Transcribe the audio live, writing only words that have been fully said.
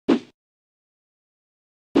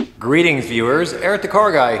Greetings viewers,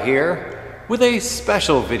 EricTheCarGuy here with a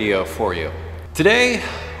special video for you. Today,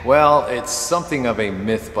 well, it's something of a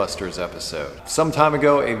Mythbusters episode. Some time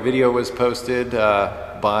ago a video was posted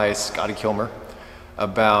by Scotty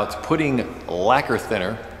about putting lacquer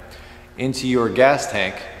thinner into your gas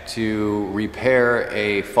tank to repair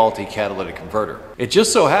a faulty catalytic converter. It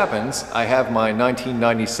just so happens I have my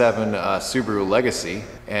 1997 Subaru Legacy,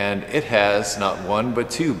 and it has not one but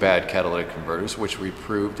two bad catalytic converters, which we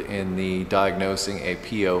proved in the diagnosing a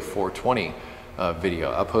PO420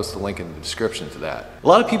 video. I'll post a link in the description to that. A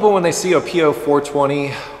lot of people, when they see a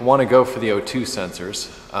PO420, want to go for the O2 sensors.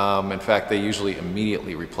 In fact, they usually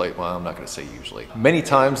immediately replace, well, I'm not going to say usually. Many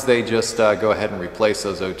times they just go ahead and replace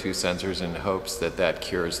those O2 sensors in hopes that that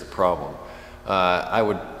cures the problem. I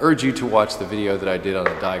would urge you to watch the video that I did on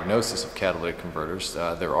the diagnosis of catalytic converters.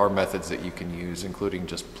 There are methods that you can use, including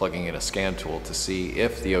just plugging in a scan tool to see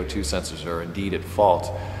if the O2 sensors are indeed at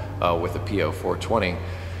fault with a PO420.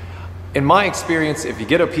 In my experience, if you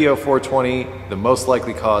get a PO420, the most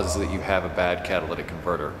likely cause is that you have a bad catalytic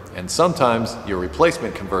converter. And sometimes your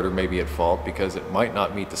replacement converter may be at fault because it might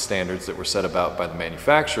not meet the standards that were set about by the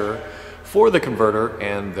manufacturer for the converter,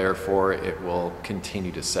 and therefore it will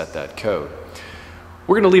continue to set that code.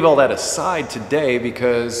 We're going to leave all that aside today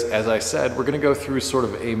because, as I said, we're going to go through sort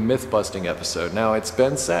of a myth-busting episode. Now, it's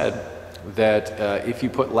been said that if you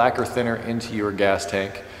put lacquer thinner into your gas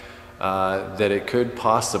tank, that it could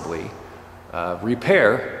possibly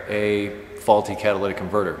repair a faulty catalytic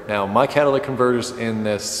converter. Now, my catalytic converters in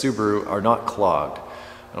this Subaru are not clogged.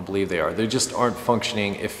 I don't believe they are. They just aren't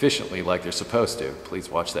functioning efficiently like they're supposed to. Please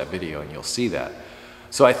watch that video and you'll see that.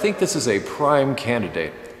 So I think this is a prime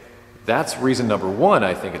candidate. That's reason number one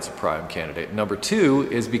I think it's a prime candidate. Number two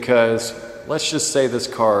is because, let's just say this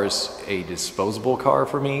car is a disposable car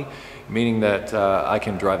for me, meaning that I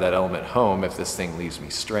can drive that element home if this thing leaves me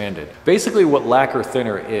stranded. Basically what lacquer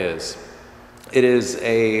thinner is, it is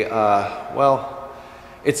a, well,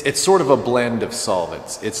 it's sort of a blend of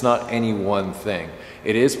solvents. It's not any one thing.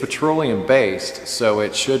 It is petroleum based, so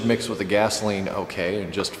it should mix with the gasoline okay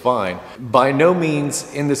and just fine. By no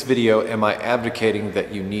means in this video am I advocating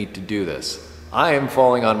that you need to do this. I am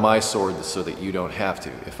falling on my sword so that you don't have to.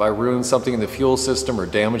 If I ruin something in the fuel system or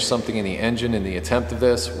damage something in the engine in the attempt of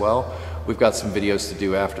this, well, we've got some videos to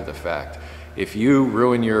do after the fact. If you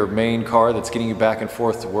ruin your main car that's getting you back and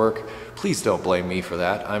forth to work, please don't blame me for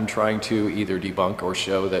that. I'm trying to either debunk or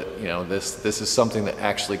show that, you know, this is something that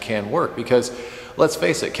actually can work, because let's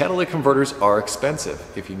face it, catalytic converters are expensive.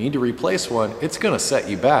 If you need to replace one, it's going to set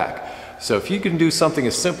you back. So if you can do something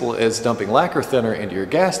as simple as dumping lacquer thinner into your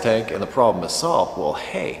gas tank and the problem is solved, well,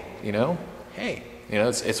 hey,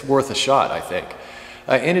 it's worth a shot, I think.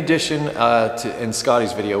 In addition, in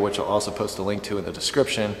Scotty's video, which I'll also post a link to in the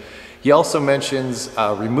description, he also mentions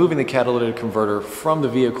removing the catalytic converter from the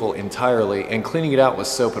vehicle entirely and cleaning it out with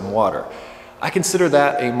soap and water. I consider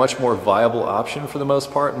that a much more viable option for the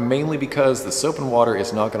most part, mainly because the soap and water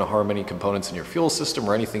is not going to harm any components in your fuel system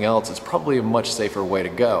or anything else. It's probably a much safer way to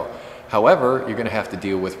go. However, you're going to have to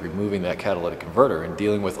deal with removing that catalytic converter, and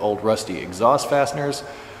dealing with old rusty exhaust fasteners,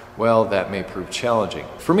 well, that may prove challenging.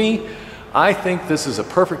 For me, I think this is a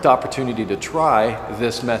perfect opportunity to try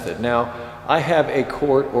this method. Now, I have a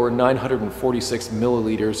quart or 946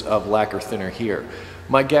 milliliters of lacquer thinner here.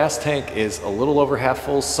 My gas tank is a little over half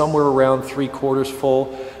full, somewhere around 3/4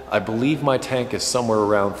 full. I believe my tank is somewhere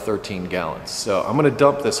around 13 gallons. So I'm going to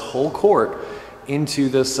dump this whole quart into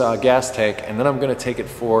this gas tank, and then I'm going to take it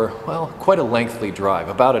for, well, quite a lengthy drive,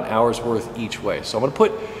 about an hour's worth each way. So I'm going to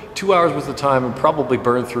put 2 hours worth of time and probably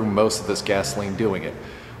burn through most of this gasoline doing it.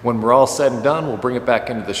 When we're all said and done, we'll bring it back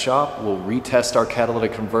into the shop, we'll retest our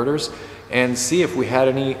catalytic converters and see if we had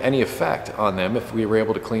any effect on them, if we were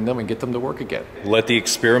able to clean them and get them to work again. Let the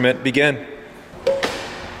experiment begin.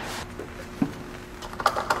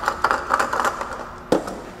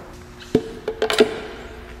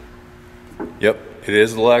 Yep, it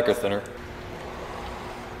is the lacquer thinner.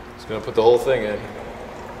 Just gonna put the whole thing in.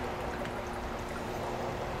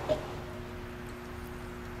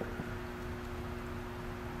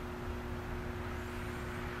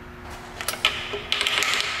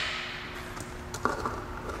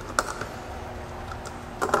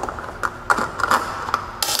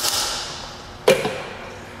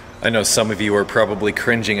 I know some of you are probably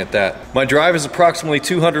cringing at that. My drive is approximately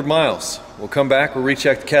 200 miles. We'll come back, we'll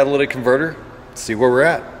recheck the catalytic converter, see where we're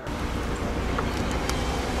at.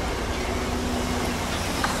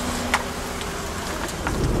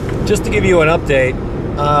 Just to give you an update,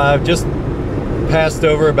 I've just passed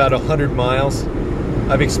over about 100 miles.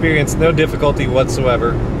 I've experienced no difficulty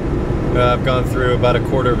whatsoever. I've gone through about a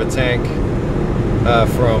quarter of a tank.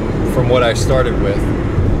 from what I started with.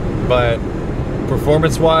 But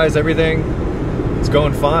performance-wise, everything, it's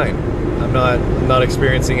going fine. I'm not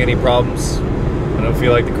experiencing any problems. I don't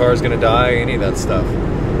feel like the car is going to die, any of that stuff.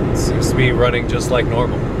 It seems to be running just like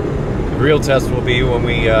normal. The real test will be when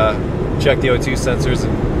we check the O2 sensors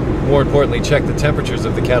and, more importantly, check the temperatures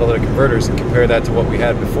of the catalytic converters and compare that to what we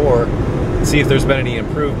had before and see if there's been any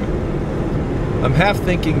improvement. I'm half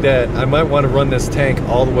thinking that I might want to run this tank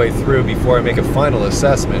all the way through before I make a final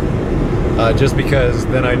assessment, just because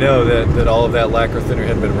then I know that all of that lacquer thinner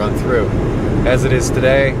had been run through. As it is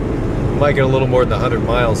today, I might get a little more than 100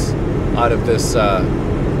 miles out of this,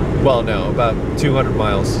 well no, about 200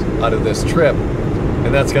 miles out of this trip,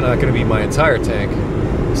 and that's not going to be my entire tank,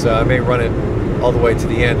 so I may run it all the way to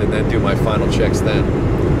the end and then do my final checks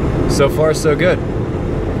then. So far so good.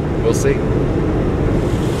 We'll see.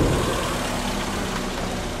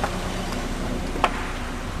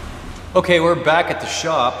 Okay, we're back at the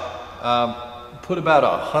shop. Put about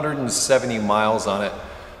 170 miles on it.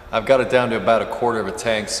 I've got it down to about a quarter of a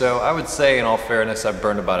tank, so I would say, in all fairness, I've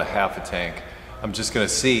burned about a half a tank. I'm just going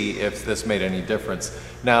to see if this made any difference.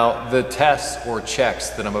 Now, the tests or checks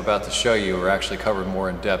that I'm about to show you are actually covered more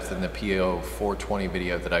in depth in the PO 420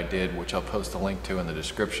 video that I did, which I'll post a link to in the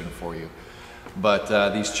description for you.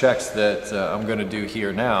 But these checks that I'm going to do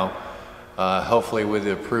here now, hopefully would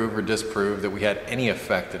approve or disprove that we had any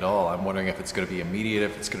effect at all. I'm wondering if it's going to be immediate,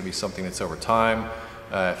 if it's going to be something that's over time,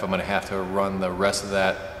 if I'm going to have to run the rest of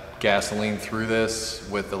that gasoline through this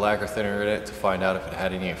with the lacquer thinner in it to find out if it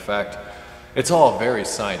had any effect. It's all very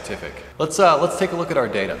scientific. Let's take a look at our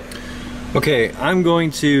data. Okay, I'm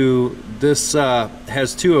going to, this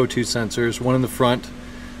has two O2 sensors, one in the front.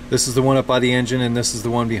 This is the one up by the engine, and this is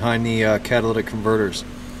the one behind the catalytic converters.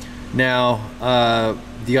 Now,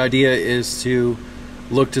 the idea is to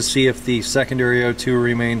look to see if the secondary O2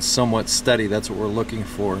 remains somewhat steady. That's what we're looking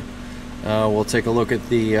for. We'll take a look at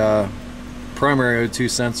the primary O2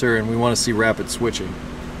 sensor, and we want to see rapid switching.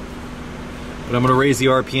 But I'm going to raise the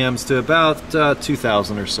RPMs to about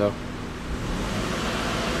 2,000 or so.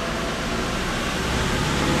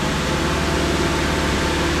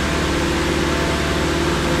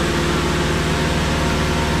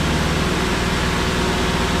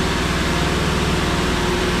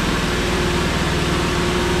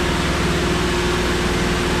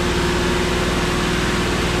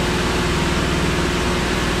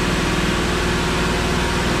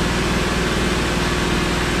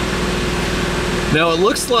 Now it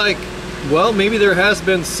looks like, well, maybe there has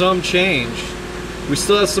been some change. We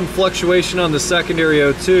still have some fluctuation on the secondary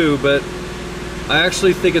O2, but I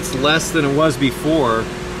actually think it's less than it was before.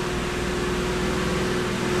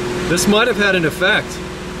 This might have had an effect.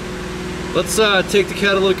 Let's take the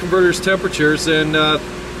catalytic converter's temperatures and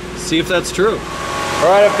see if that's true.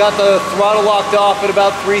 All right, I've got the throttle locked off at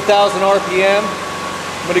about 3,000 RPM.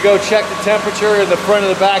 I'm gonna go check the temperature in the front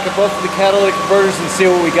and the back of both of the catalytic converters and see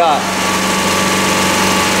what we got.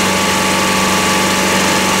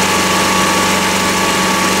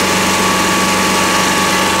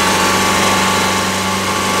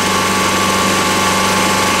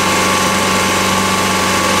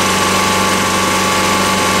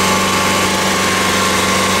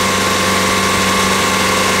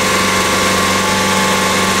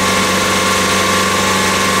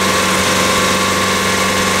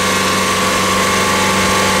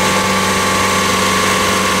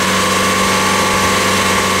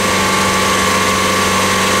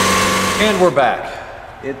 And we're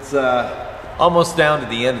back. It's almost down to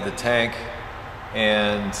the end of the tank,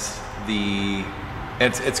 and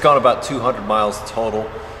it's gone about 200 miles total.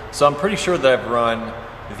 So I'm pretty sure that I've run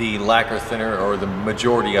the lacquer thinner, or the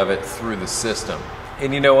majority of it, through the system.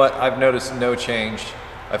 And you know what? I've noticed no change.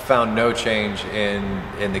 I've found no change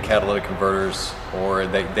in the catalytic converters, or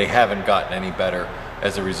they haven't gotten any better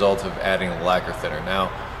as a result of adding the lacquer thinner.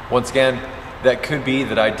 Now, once again, that could be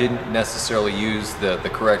that I didn't necessarily use the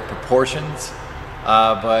correct proportions,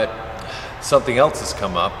 but something else has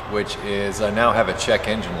come up, which is I now have a check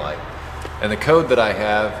engine light. And the code that I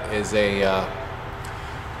have is a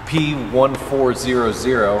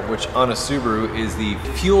P1400, which on a Subaru is the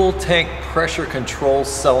fuel tank pressure control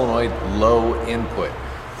solenoid low input,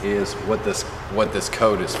 is what this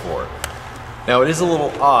code is for. Now, it is a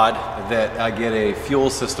little odd that I get a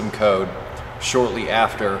fuel system code shortly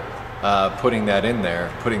after putting that in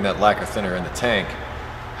there, putting that lacquer thinner in the tank.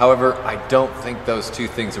 However, I don't think those two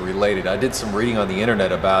things are related. I did some reading on the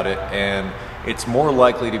internet about it, and it's more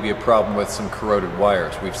likely to be a problem with some corroded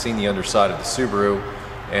wires. We've seen the underside of the Subaru,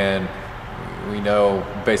 and we know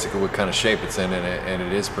basically what kind of shape it's in, and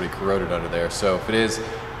it is pretty corroded under there. So if it is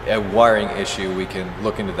a wiring issue, we can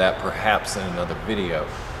look into that perhaps in another video.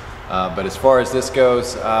 But as far as this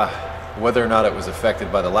goes, whether or not it was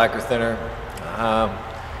affected by the lacquer thinner,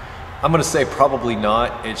 I'm going to say probably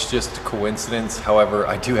not. It's just a coincidence. However,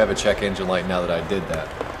 I do have a check engine light now that I did that.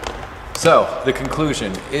 So the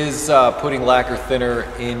conclusion is, putting lacquer thinner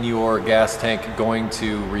in your gas tank going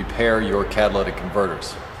to repair your catalytic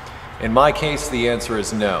converters? In my case, the answer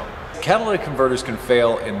is no. Catalytic converters can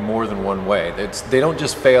fail in more than one way. They don't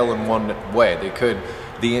just fail in one way.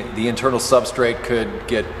 The internal substrate could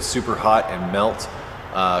get super hot and melt,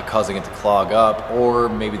 causing it to clog up, or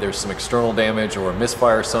maybe there's some external damage or a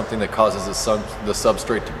misfire or something that causes the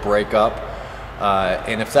substrate to break up.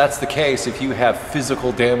 And if that's the case, if you have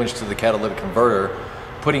physical damage to the catalytic converter,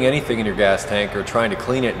 putting anything in your gas tank or trying to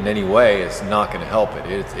clean it in any way is not going to help it.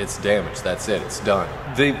 It's damaged. That's it. It's done.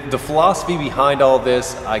 The philosophy behind all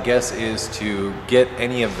this, I guess, is to get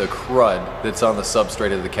any of the crud that's on the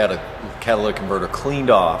substrate of the catalytic converter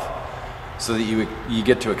cleaned off, so that you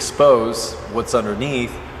get to expose what's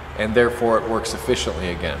underneath, and therefore it works efficiently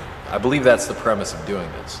again. I believe that's the premise of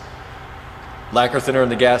doing this. Lacquer thinner in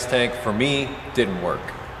the gas tank, for me, didn't work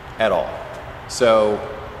at all. So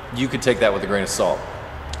you could take that with a grain of salt.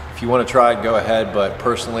 If you want to try it, go ahead, but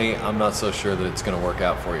personally, I'm not so sure that it's going to work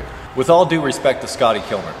out for you. With all due respect to Scotty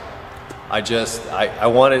Kilmer, I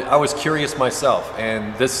was curious myself,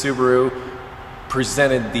 and this Subaru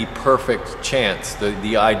presented the perfect chance,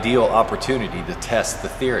 the ideal opportunity to test the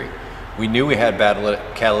theory. We knew we had bad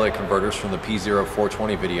catalytic converters from the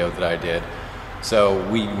P0420 video that I did, so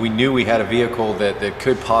we knew we had a vehicle that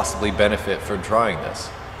could possibly benefit from trying this.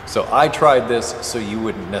 So I tried this so you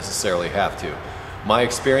wouldn't necessarily have to. My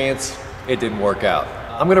experience, it didn't work out.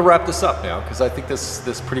 I'm going to wrap this up now because I think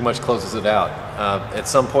this pretty much closes it out. At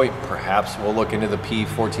some point, perhaps we'll look into the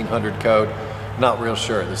P1400 code. Not real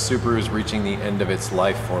sure. The Subaru is reaching the end of its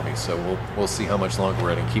life for me, so we'll see how much longer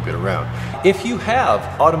we're going to keep it around. If you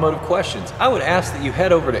have automotive questions, I would ask that you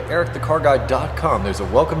head over to EricTheCarGuy.com. There's a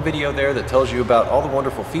welcome video there that tells you about all the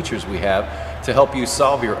wonderful features we have to help you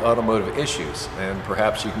solve your automotive issues, and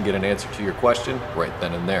perhaps you can get an answer to your question right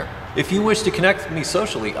then and there. If you wish to connect with me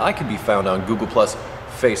socially, I can be found on Google+,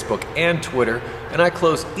 Facebook, and Twitter, and I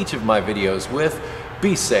close each of my videos with,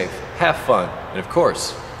 be safe, have fun, and of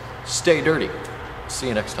course, stay dirty. See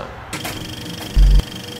you next time.